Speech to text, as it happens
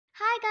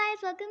Hi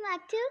guys, welcome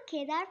back to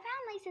Kedar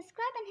Family.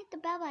 Subscribe and hit the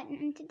bell button.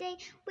 And today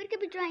we're going to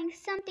be drawing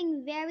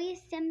something very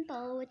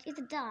simple, which is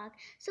a dog.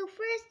 So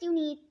first you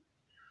need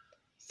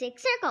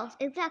 6 circles.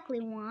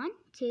 Exactly 1,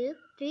 2,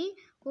 3,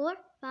 4,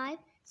 5,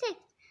 6.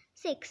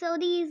 6. So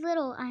these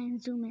little, I'm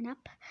zooming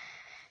up.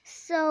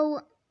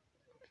 So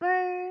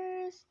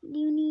first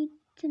you need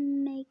to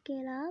make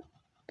it up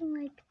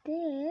like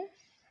this.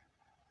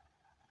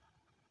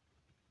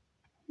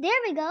 There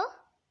we go.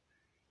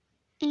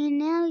 And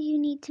now you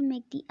need to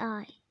make the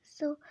eye.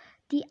 So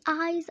the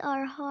eyes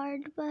are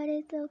hard, but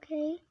it's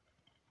okay.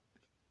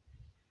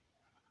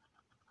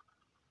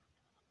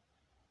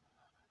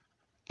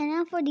 And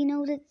now for the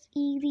nose, it's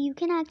easy. You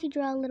can actually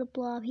draw a little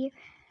blob here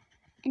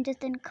and just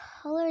then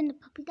color in the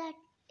puppy. That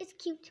is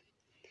cute.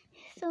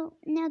 So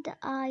now the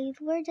eyes,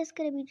 we're just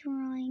going to be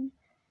drawing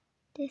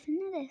this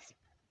and this.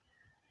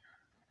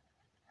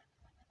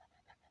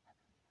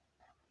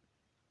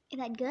 Is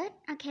that good?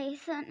 Okay,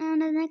 so now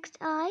the next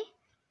eye.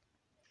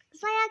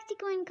 So I actually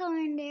go and color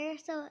in there.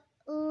 So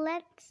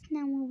let's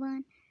now move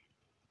on.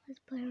 Let's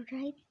put it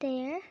right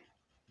there.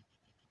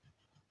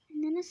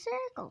 And then a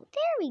circle.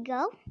 There we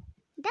go.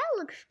 That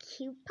looks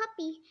cute,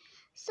 puppy.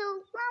 So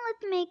now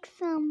let's make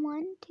some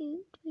 1, 2,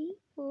 3,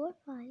 4,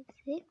 5,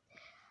 6.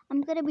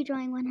 I'm going to be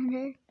drawing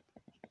 100.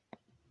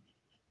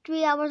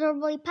 3 hours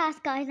already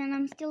passed, guys, and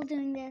I'm still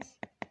doing this.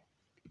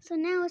 So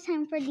now it's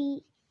time for the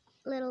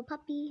little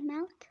puppy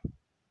mouth.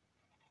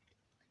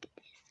 Look at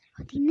this.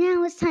 Okay,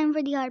 now it's time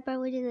for the hard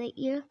part, which is the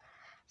ear.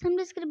 So I'm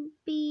just going to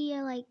be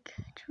like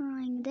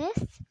drawing this.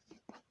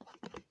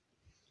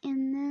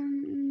 And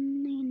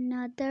then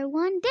another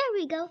one. There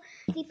we go.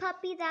 The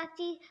puppy's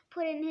actually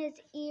putting his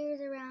ears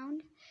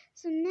around.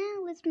 So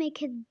now let's make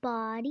his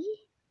body.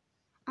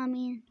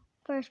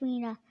 First we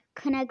need to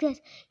connect this.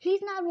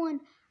 He's not one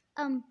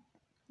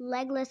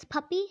legless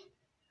puppy.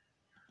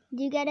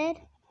 Do you get it?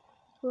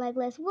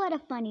 Legless. What a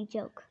funny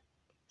joke.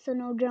 So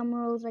no drum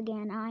rolls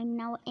again. I'm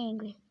now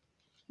angry.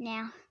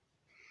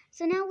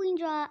 So now we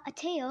draw a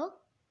tail.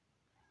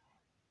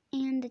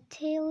 And the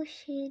tail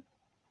should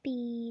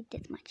be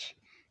this much.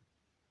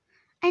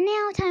 And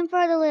now time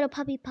for the little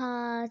puppy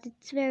paws.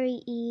 It's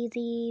very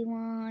easy.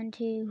 1,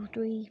 2,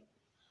 3.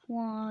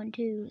 1,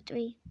 2,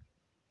 3.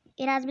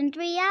 It has been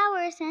 3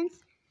 hours since.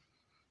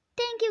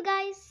 Thank you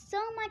guys so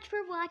much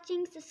for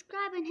watching.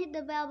 Subscribe and hit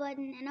the bell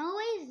button. And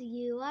always,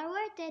 you are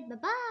worth it.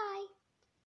 Bye-bye.